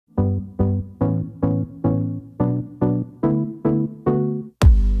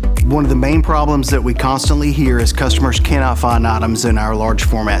One of the main problems that we constantly hear is customers cannot find items in our large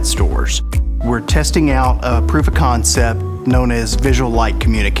format stores. We're testing out a proof of concept known as visual light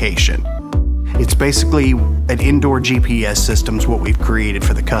communication. It's basically an indoor GPS system is what we've created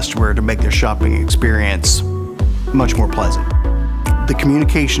for the customer to make their shopping experience much more pleasant. The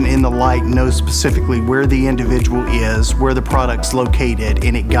communication in the light knows specifically where the individual is, where the product's located,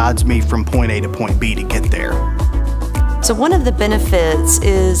 and it guides me from point A to point B to get there. So one of the benefits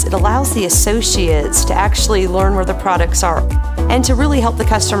is it allows the associates to actually learn where the products are and to really help the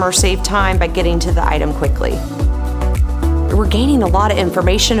customer save time by getting to the item quickly. We're gaining a lot of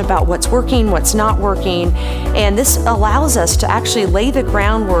information about what's working, what's not working, and this allows us to actually lay the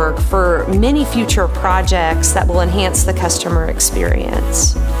groundwork for many future projects that will enhance the customer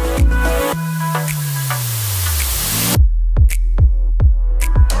experience.